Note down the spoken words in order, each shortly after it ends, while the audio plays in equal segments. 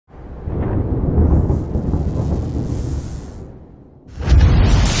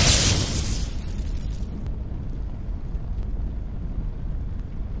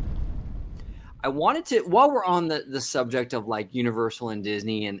I wanted to, while we're on the subject of like Universal and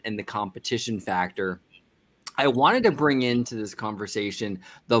Disney and the competition factor, I wanted to bring into this conversation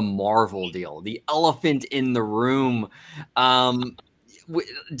the Marvel deal, the elephant in the room.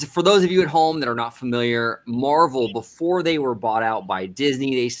 For those of you at home that are not familiar, Marvel, before they were bought out by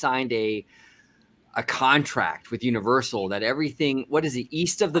Disney, they signed a contract with Universal that everything, what is it,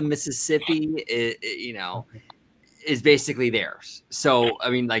 east of the Mississippi, is basically theirs. So, I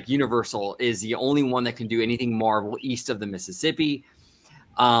mean, like Universal is the only one that can do anything Marvel east of the Mississippi.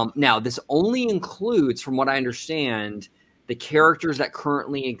 Now, this only includes, from what I understand, the characters that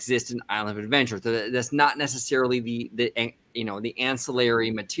currently exist in Island of Adventure. So that's not necessarily the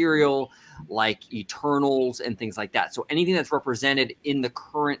ancillary material like Eternals and things like that. So anything that's represented in the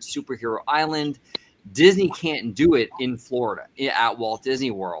current superhero island, Disney can't do it in Florida at Walt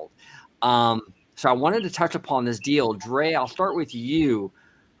Disney World. So I wanted to touch upon this deal. Dre, I'll start with you.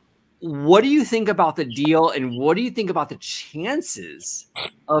 What do you think about the deal, and what do you think about the chances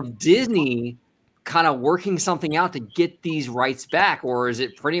of Disney kind of working something out to get these rights back? Or is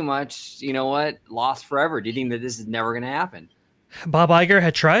it pretty much, you know what, lost forever? Do you think that this is never going to happen? Bob Iger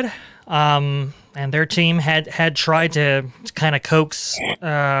had tried, and their team had tried to kind of coax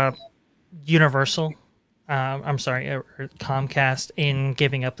Universal, Comcast, in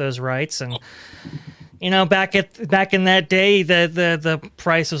giving up those rights. And back in that day, the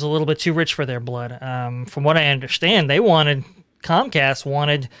price was a little bit too rich for their blood. From what I understand, Comcast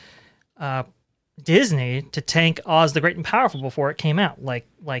wanted Disney to tank Oz the Great and Powerful before it came out, like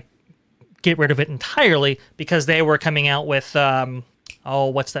get rid of it entirely, because they were coming out with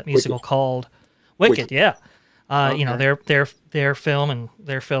what's that musical called? Wicked, yeah. Okay. Their film and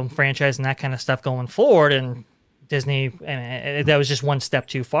their film franchise and that kind of stuff going forward, and Disney, and that was just one step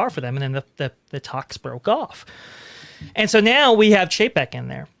too far for them, and then the talks broke off. And so now we have Chapek in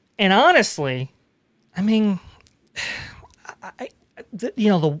there. And honestly, I mean,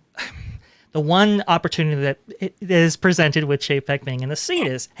 the one opportunity that is presented with Chapek being in the seat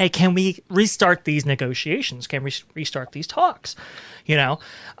is, hey, can we restart these negotiations? Can we restart these talks?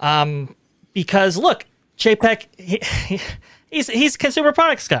 Because look, Chapek, he's a consumer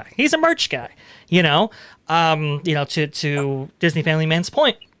products guy. He's a merch guy. To Disney Family Man's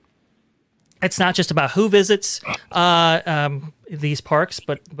point, it's not just about who visits these parks,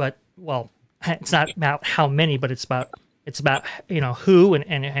 but it's not about how many, but it's about who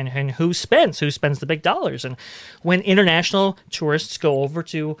and who spends the big dollars. And when international tourists go over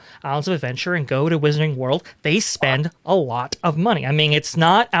to Islands of Adventure and go to Wizarding World, they spend a lot of money. I mean, it's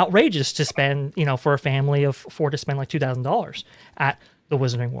not outrageous to spend, for a family of four to spend like $2,000 at the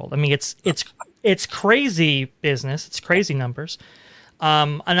Wizarding World. I mean, it's crazy business. It's crazy numbers.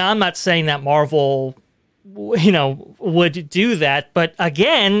 And I'm not saying that Marvel would do that, but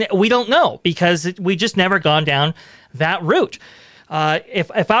again, we don't know, because we just never gone down that route.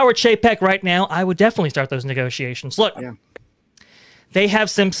 If I were Chapek right now, I would definitely start those negotiations. Look, yeah. They have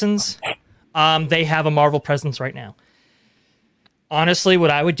Simpsons. They have a Marvel presence right now. Honestly,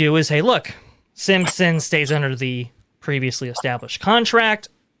 what I would do is, hey, look, Simpsons stays under the previously established contract.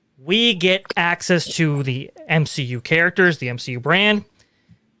 We get access to the MCU characters, the MCU brand.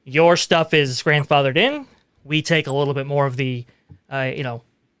 Your stuff is grandfathered in. We take a little bit more of the,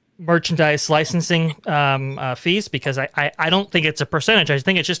 merchandise licensing fees, because I don't think it's a percentage. I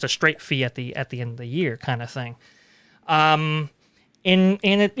think it's just a straight fee at the end of the year kind of thing. And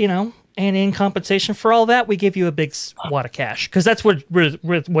in compensation for all that, we give you a big wad of cash, because that's what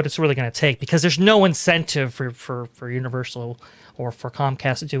it's really going to take, because there's no incentive for Universal or for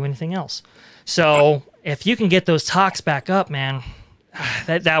Comcast to do anything else. So if you can get those talks back up, man,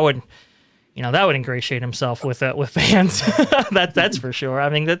 that would ingratiate himself with fans. That's for sure. I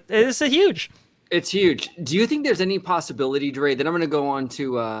mean, it's huge. It's huge. Do you think there's any possibility, Dre? Then I'm going to go on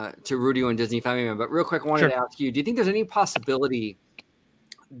to Rudio and Disney Family Man. But real quick, I wanted to ask you: do you think there's any possibility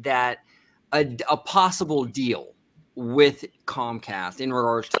that a possible deal with Comcast in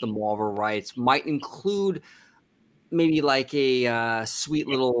regards to the Marvel rights might include maybe like a sweet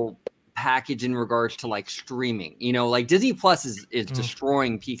little package in regards to like streaming? Like Disney Plus is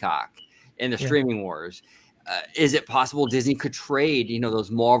destroying Peacock in the streaming wars. Is it possible Disney could trade,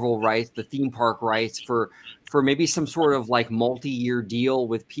 those Marvel rights, the theme park rights, for maybe some sort of like multi-year deal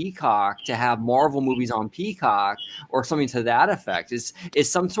with Peacock to have Marvel movies on Peacock or something to that effect? Is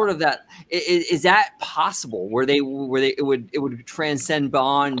some sort of that, is that possible where it would transcend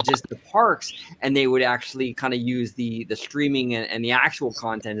beyond just the parks, and they would actually kind of use the streaming and the actual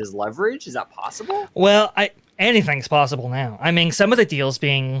content as leverage? Is that possible? Well, anything's possible now. I mean, some of the deals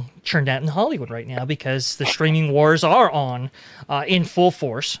being churned out in Hollywood right now because the streaming wars are on in full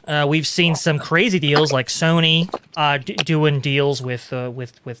force. We've seen some crazy deals like Sony doing deals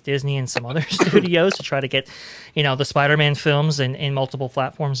with Disney and some other studios to try to get, the Spider-Man films in multiple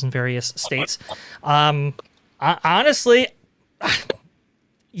platforms in various states. Honestly,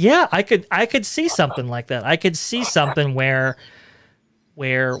 yeah, I could see something like that. I could see something where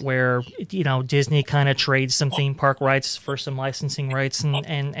Disney kind of trades some theme park rights for some licensing rights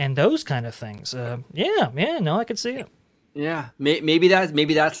and those kind of things. No, I could see it. Yeah, maybe that's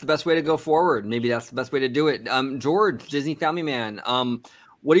the best way to go forward. Maybe that's the best way to do it. George, Disney Family Man,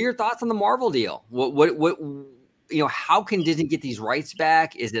 what are your thoughts on the Marvel deal? What how can Disney get these rights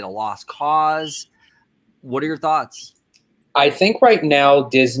back? Is it a lost cause? What are your thoughts? I think right now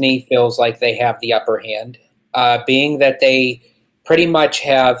Disney feels like they have the upper hand, being that they pretty much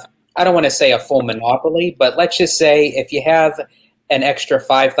have, I don't want to say a full monopoly, but let's just say if you have an extra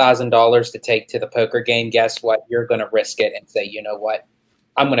 $5,000 to take to the poker game, guess what? You're going to risk it and say, you know what?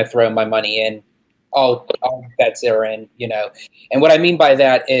 I'm going to throw my money in. All bets are in, And what I mean by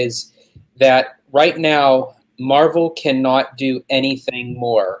that is that right now, Marvel cannot do anything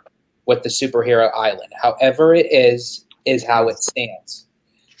more with the superhero island. However it is how it stands.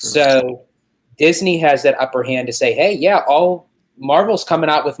 True. So Disney has that upper hand to say, hey, yeah, Marvel's coming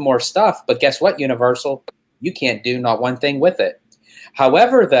out with more stuff, but guess what, Universal? You can't do not one thing with it.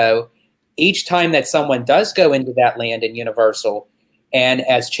 However, though, each time that someone does go into that land in Universal, and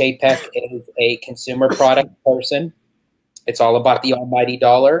as Chapek is a consumer product person, it's all about the almighty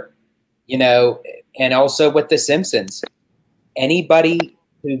dollar, and also with The Simpsons. Anybody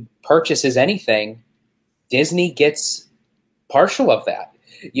who purchases anything, Disney gets partial of that.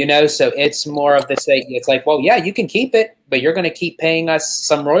 So it's more of the say, it's like, well, yeah, you can keep it, but you're going to keep paying us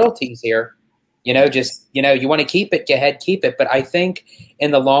some royalties here. You want to keep it, go ahead, keep it. But I think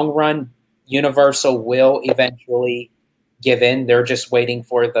in the long run, Universal will eventually give in. They're just waiting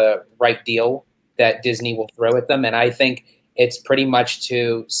for the right deal that Disney will throw at them. And I think it's pretty much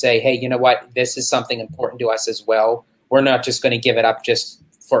to say, hey, you know what? This is something important to us as well. We're not just going to give it up just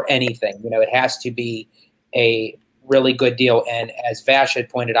for anything. It has to be a really good deal. And as Vash had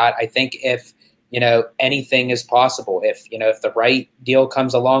pointed out, I think if, anything is possible, if the right deal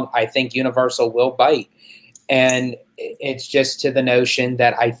comes along, I think Universal will bite. And it's just to the notion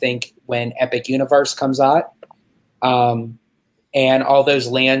that I think when Epic Universe comes out, and all those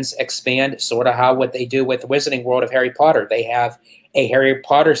lands expand, sort of what they do with Wizarding World of Harry Potter. They have a Harry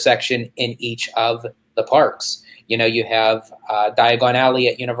Potter section in each of the parks. You have Diagon Alley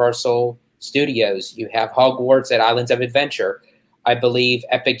at Universal Studios. You have Hogwarts at Islands of Adventure. I believe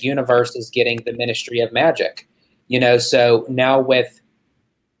Epic Universe is getting the Ministry of Magic. So now with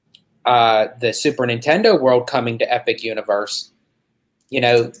the Super Nintendo World coming to Epic Universe,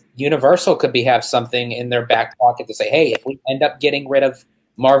 Universal could have something in their back pocket to say, hey, if we end up getting rid of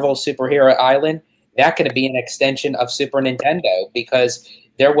Marvel Superhero Island, that could be an extension of Super Nintendo, because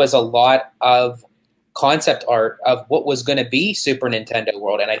there was a lot of concept art of what was going to be Super Nintendo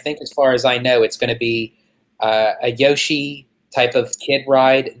World. And I think, as far as I know, it's going to be a Yoshi type of kid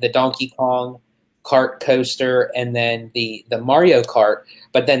ride, the Donkey Kong kart coaster, and then the Mario Kart.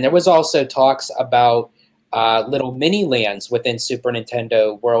 But then there was also talks about little mini lands within Super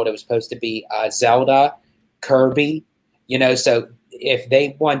Nintendo World. It was supposed to be Zelda, Kirby, so if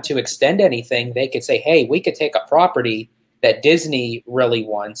they want to extend anything, they could say, hey, we could take a property that Disney really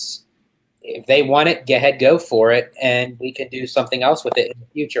wants. If they want it, go ahead, go for it, and we can do something else with it in the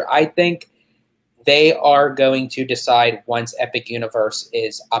future. I think they are going to decide once Epic Universe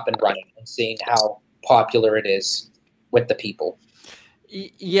is up and running and seeing how popular it is with the people.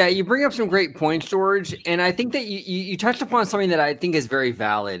 Yeah, you bring up some great points, George, and I think that you touched upon something that I think is very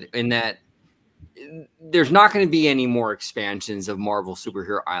valid, in that there's not going to be any more expansions of Marvel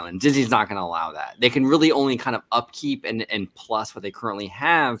Superhero Island. Disney's not going to allow that. They can really only kind of upkeep and plus what they currently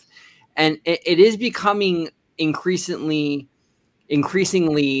have. And it is becoming increasingly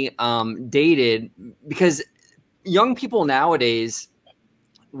dated, because young people nowadays,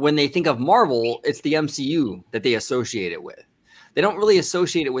 when they think of Marvel, it's the MCU that they associate it with. They don't really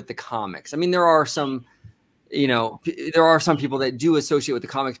associate it with the comics. I mean, there are some people that do associate with the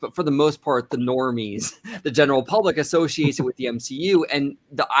comics, but for the most part, the normies, the general public, associates it with the MCU. And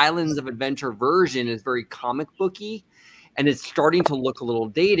the Islands of Adventure version is very comic booky, and it's starting to look a little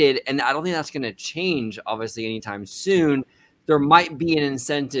dated. And I don't think that's going to change, obviously, anytime soon. There might be an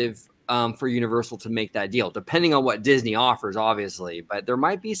incentive for Universal to make that deal, depending on what Disney offers, obviously, but there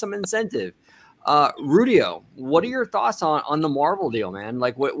might be some incentive. Rudio, what are your thoughts on the Marvel deal, man?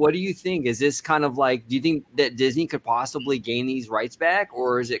 Like, what do you think? Is this kind of like, do you think that Disney could possibly gain these rights back,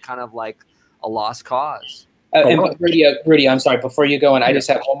 or is it kind of like a lost cause? And Rudy, I'm sorry, before you go on, I just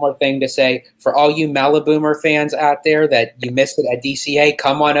have one more thing to say. For all you Maliboomer fans out there that you missed it at DCA,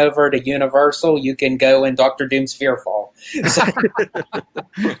 come on over to Universal. You can go in Doctor Doom's Fearfall. So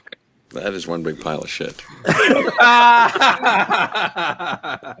that is one big pile of shit.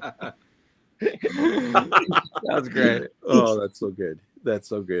 That's great. Oh, that's so good. That's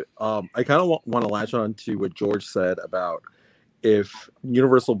so good. I kind of want to latch on to what George said about if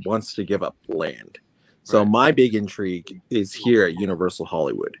Universal wants to give up land. So my big intrigue is here at Universal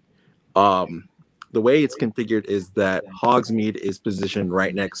Hollywood. The way it's configured is that Hogsmeade is positioned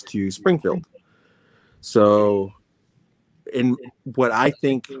right next to Springfield. So in what I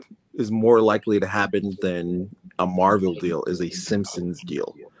think is more likely to happen than a Marvel deal is a Simpsons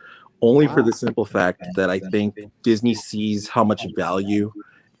deal. Only for the simple fact that I think Disney sees how much value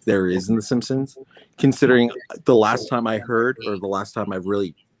there is in The Simpsons, considering the last time I heard, or the last time I've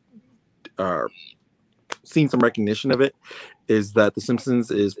really seen some recognition of it, is that The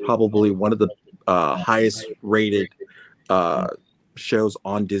Simpsons is probably one of the highest rated shows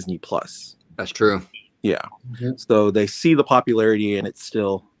on Disney Plus. That's true. Yeah. So they see the popularity in it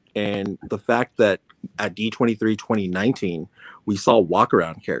still. And the fact that at D23 2019, we saw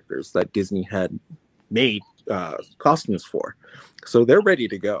walk-around characters that Disney had made costumes for. So they're ready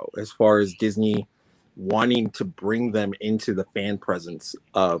to go as far as Disney wanting to bring them into the fan presence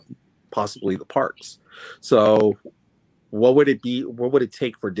of possibly the parks. So what would it be? What would it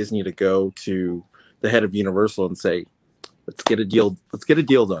take for Disney to go to the head of Universal and say, let's get a deal. Let's get a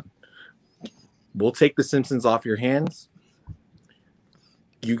deal done. We'll take The Simpsons off your hands.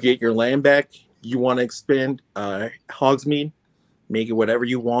 You get your land back. You want to expand Hogsmeade, make it whatever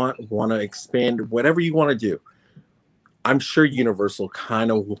you want to expand, whatever you want to do. I'm sure Universal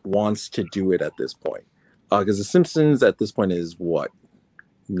kind of wants to do it at this point. Because The Simpsons at this point is what?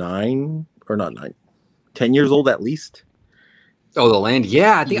 10 years old at least. Oh, the land.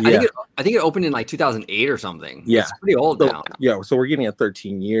 Yeah. I think it opened in like 2008 or something. Yeah. It's pretty old now. Yeah. So we're getting at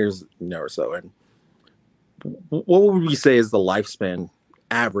 13 years now or so. And what would we say is the lifespan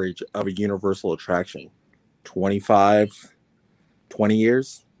average of a Universal attraction? 25, 20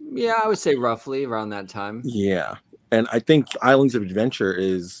 years? Yeah, I would say roughly around that time. Yeah. And I think Islands of Adventure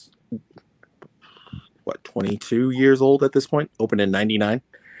is, 22 years old at this point? Opened in 99.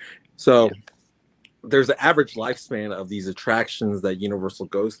 So there's an average lifespan of these attractions that Universal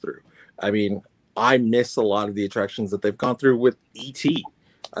goes through. I mean, I miss a lot of the attractions that they've gone through with E.T.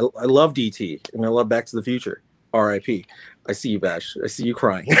 I loved E.T. and I love Back to the Future. R.I.P. I see you, Vash. I see you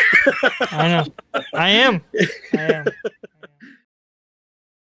crying. I know. I am.